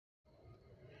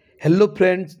Hello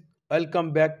friends,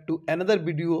 welcome back to another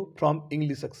video from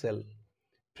English Excel.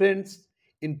 Friends,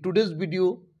 in today's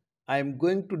video, I am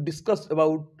going to discuss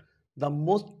about the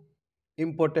most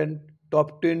important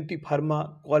top 20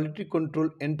 pharma quality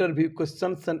control interview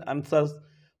questions and answers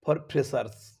for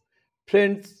freshers.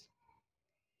 Friends,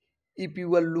 if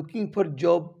you are looking for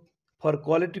job for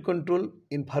quality control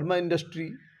in pharma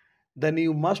industry, then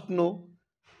you must know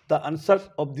the answers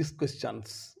of these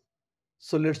questions.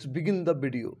 So let's begin the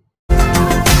video.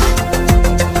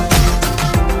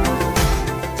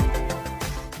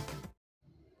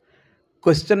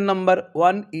 Question number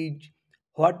 1 is,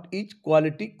 what is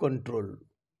quality control?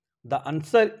 The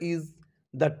answer is,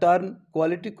 the term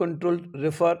quality control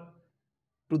refers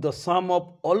to the sum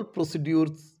of all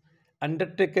procedures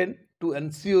undertaken to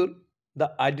ensure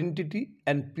the identity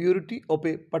and purity of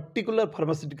a particular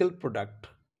pharmaceutical product.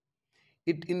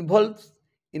 It involves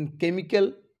in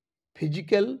chemical,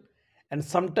 physical and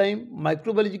sometimes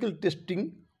microbiological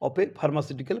testing of a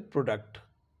pharmaceutical product.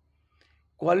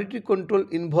 Quality control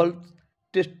involves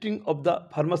testing of the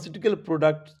pharmaceutical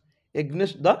products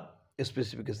against the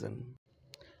specification.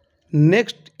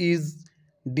 Next is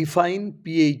define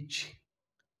pH.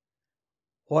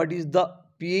 What is the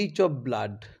pH of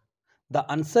blood? The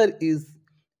answer is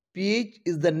pH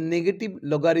is the negative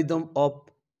logarithm of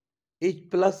H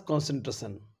plus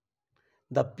concentration.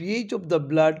 The pH of the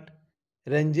blood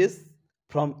ranges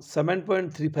from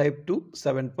 7.35 to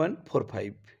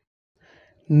 7.45.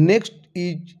 Next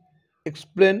is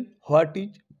explain what is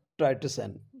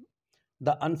titration.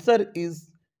 The answer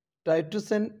is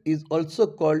titration is also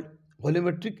called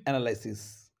volumetric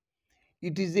analysis.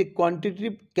 It is a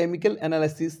quantitative chemical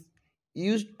analysis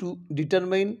used to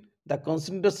determine the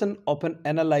concentration of an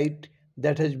analyte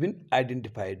that has been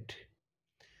identified.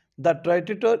 The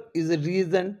titrator is a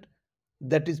reagent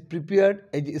that is prepared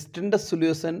as a standard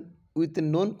solution with a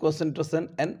known concentration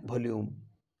and volume.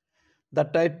 The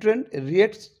titrant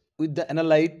reacts with the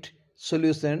analyte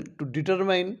solution to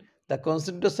determine the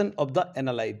concentration of the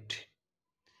analyte.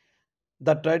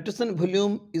 The titration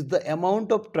volume is the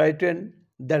amount of titrant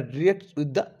that reacts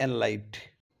with the analyte.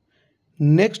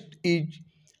 Next is,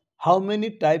 how many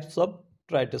types of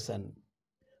titration?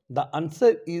 The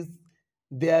answer is,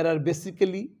 there are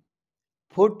basically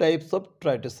 4 types of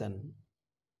titration.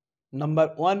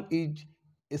 Number 1 is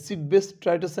acid-base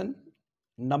titration.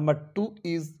 Number 2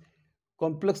 is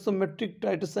Complexometric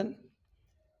titration.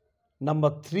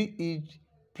 Number 3 is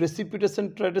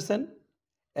Precipitation titration.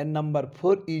 And number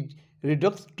 4 is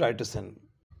Redox titration.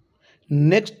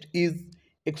 Next is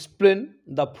explain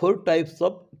the 4 types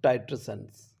of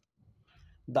titrations.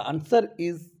 The answer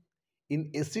is,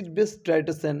 in acid-base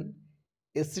titration,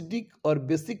 acidic or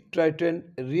basic titrant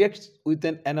reacts with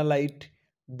an analyte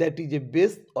that is a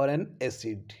base or an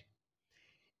acid.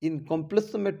 In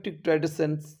complexometric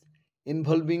titrations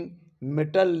involving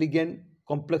metal-ligand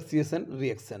complexation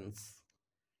reactions.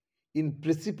 In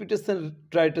precipitation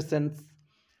titrations,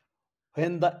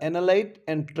 when the analyte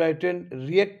and titrant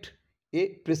react, a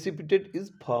precipitate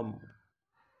is formed.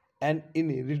 And in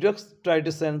redox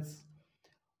titrations,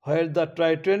 where the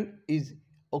titrant is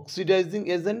oxidizing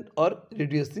agent or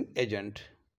reducing agent.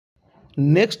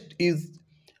 Next is,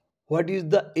 what is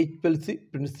the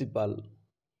HPLC principle?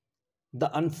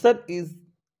 The answer is,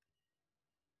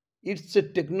 it's a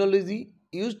technology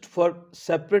used for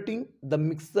separating the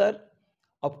mixture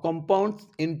of compounds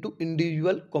into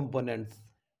individual components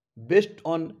based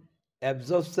on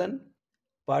absorption,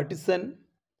 partition,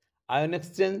 ion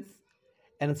exchange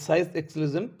and size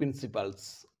exclusion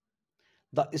principles.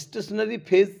 The stationary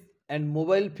phase and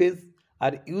mobile phase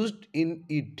are used in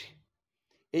it.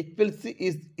 HPLC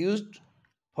is used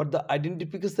for the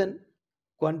identification,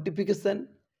 quantification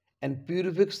and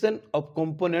purification of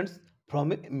components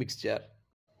from a mixture.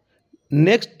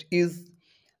 Next is,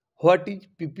 what is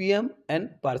PPM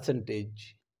and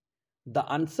percentage? The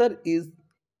answer is,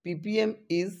 PPM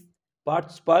is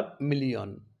parts per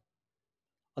million.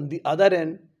 On the other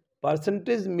hand,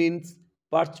 percentage means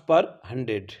parts per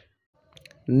 100.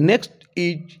 Next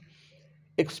is,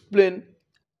 explain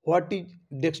what is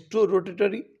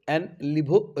dextro-rotatory and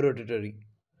levorotatory.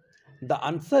 The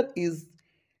answer is,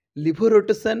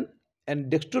 levorotation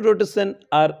and dextrorotation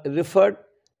are referred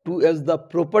to as the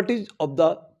properties of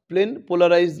the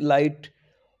plane-polarized light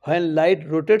when light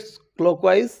rotates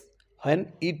clockwise when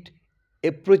it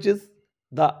approaches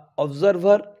the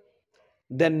observer,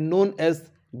 then known as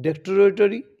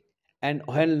dextro-rotatory, and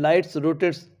when light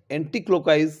rotates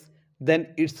anti-clockwise,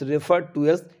 then it's referred to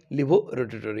as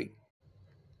levorotatory.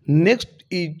 Next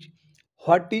is,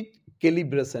 what is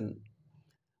calibration?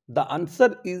 The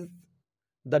answer is,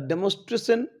 the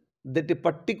demonstration that a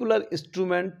particular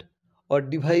instrument or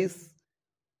device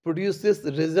produces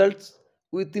results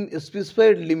within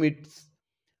specified limits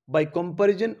by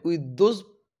comparison with those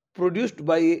produced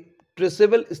by a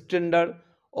traceable standard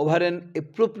over an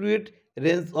appropriate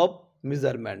range of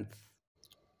measurements.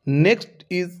 Next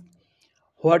is,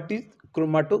 what is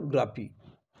chromatography?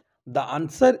 The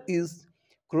answer is,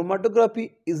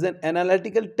 chromatography is an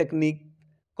analytical technique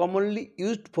commonly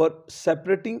used for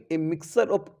separating a mixture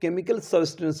of chemical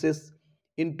substances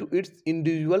into its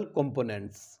individual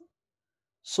components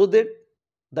so that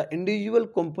the individual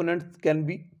components can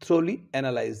be thoroughly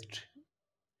analyzed.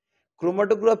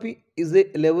 Chromatography is a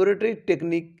laboratory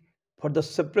technique for the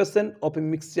separation of a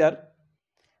mixture.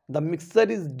 The mixture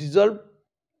is dissolved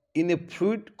in a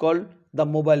fluid called the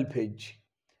mobile phase,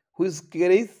 which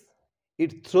carries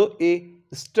it through a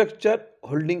structure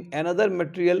holding another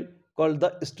material called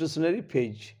the stationary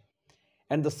phase.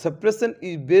 And the separation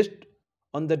is based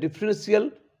on the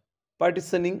differential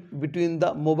partitioning between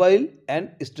the mobile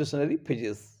and stationary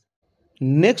phases.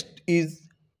 Next is,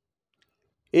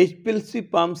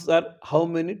 HPLC pumps are how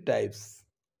many types?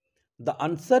 The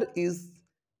answer is,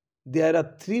 there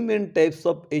are three main types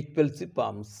of HPLC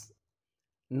pumps.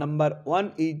 Number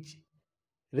 1 is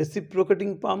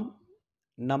reciprocating pump,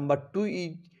 number 2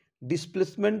 is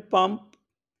displacement pump,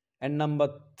 and number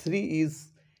 3 is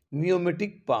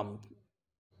pneumatic pump.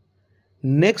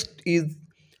 Next is,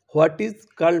 what is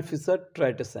Karl-Fischer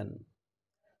titration?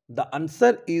 The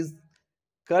answer is,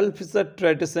 Karl-Fischer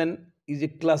titration is a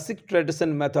classic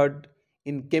titration method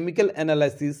in chemical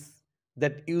analysis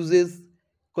that uses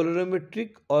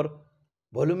colorimetric or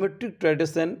volumetric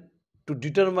titration to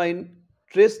determine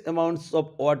trace amounts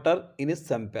of water in a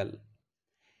sample.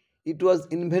 It was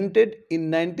invented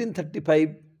in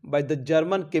 1935 by the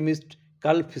German chemist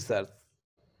Karl Fischer.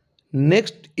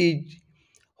 Next is,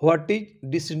 what is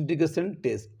disintegration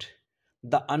test?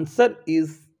 The answer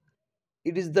is,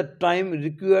 it is the time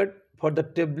required for the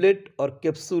tablet or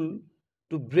capsule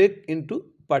to break into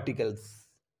particles.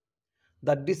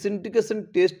 The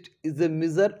disintegration test is a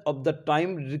measure of the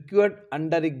time required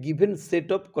under a given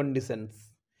set of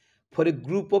conditions for a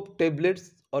group of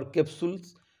tablets or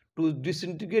capsules to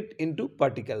disintegrate into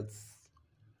particles.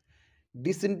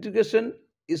 Disintegration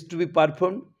is to be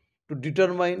performed to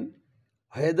determine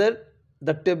whether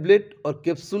the tablet or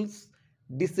capsules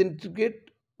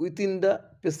disintegrate within the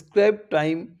prescribed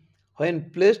time when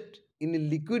placed in a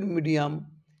liquid medium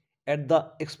at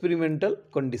the experimental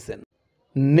condition.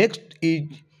 Next is,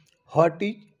 what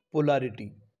is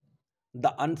polarity?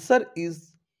 The answer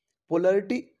is,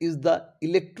 polarity is the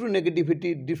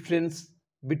electronegativity difference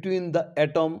between the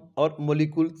atom or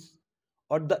molecules,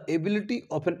 or the ability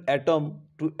of an atom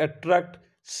to attract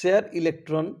share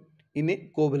electron in a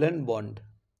covalent bond.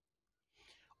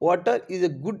 Water is a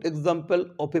good example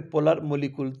of a polar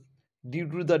molecule due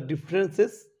to the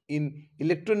differences in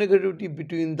electronegativity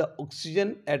between the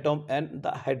oxygen atom and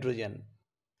the hydrogen.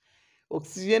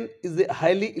 Oxygen is a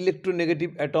highly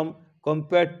electronegative atom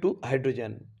compared to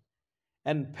hydrogen,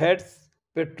 and fats,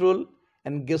 petrol,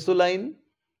 and gasoline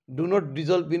do not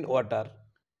dissolve in water.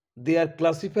 They are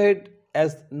classified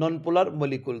as nonpolar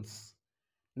molecules.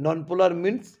 Nonpolar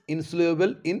means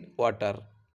insoluble in water.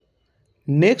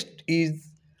 Next is,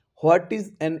 what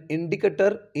is an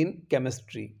indicator in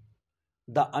chemistry?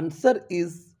 The answer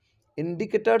is,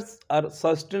 indicators are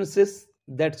substances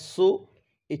that show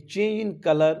a change in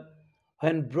color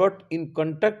when brought in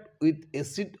contact with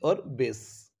acid or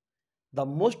base. The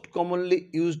most commonly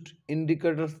used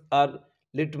indicators are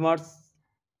litmus,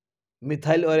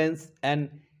 methyl orange, and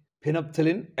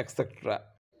phenolphthalein, etc.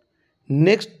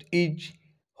 Next is,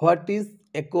 what is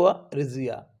aqua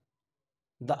regia?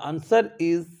 The answer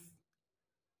is,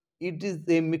 it is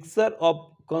a mixture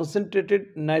of concentrated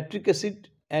nitric acid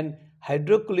and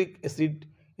hydrochloric acid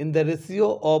in the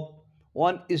ratio of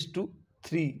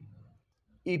 1:3.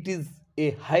 It is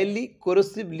a highly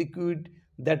corrosive liquid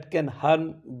that can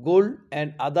harm gold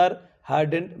and other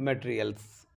hardened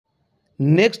materials.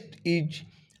 Next is,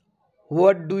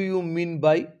 what do you mean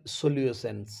by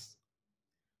solutions?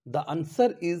 The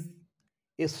answer is,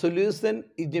 a solution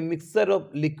is a mixture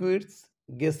of liquids,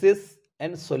 gases,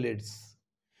 and solids.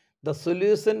 The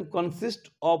solution consists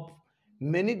of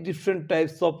many different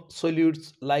types of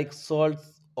solutes like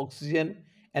salts, oxygen,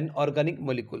 and organic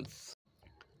molecules.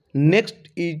 Next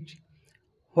is,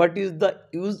 what is the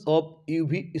use of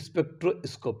UV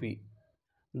spectroscopy?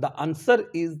 The answer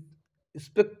is,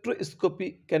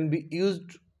 spectroscopy can be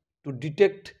used to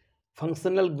detect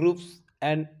functional groups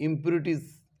and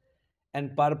impurities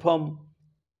and perform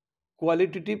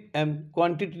qualitative and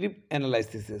quantitative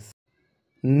analysis.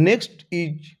 Next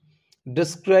is,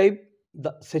 describe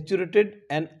the saturated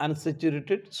and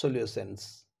unsaturated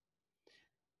solutions?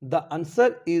 The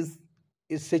answer is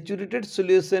a saturated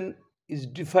solution is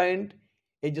defined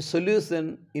as a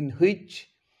solution in which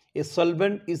a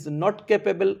solvent is not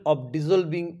capable of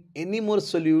dissolving any more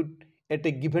solute at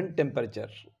a given temperature.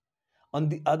 On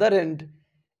the other hand,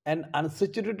 an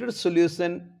unsaturated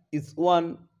solution is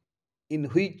one in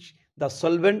which the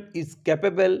solvent is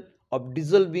capable of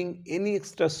dissolving any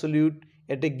extra solute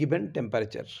at a given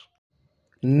temperature.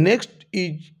 Next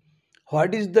is,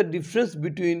 what is the difference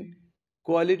between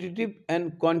qualitative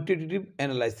and quantitative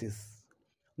analysis?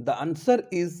 The answer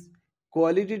is,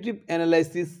 qualitative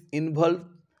analysis involves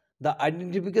the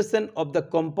identification of the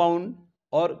compound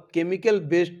or chemical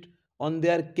based on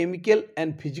their chemical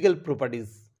and physical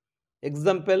properties.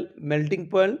 Example, melting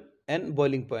point and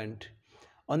boiling point.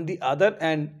 On the other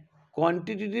hand,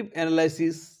 quantitative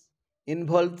analysis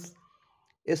involves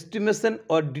estimation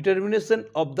or determination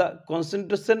of the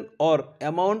concentration or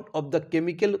amount of the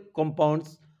chemical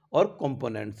compounds or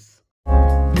components.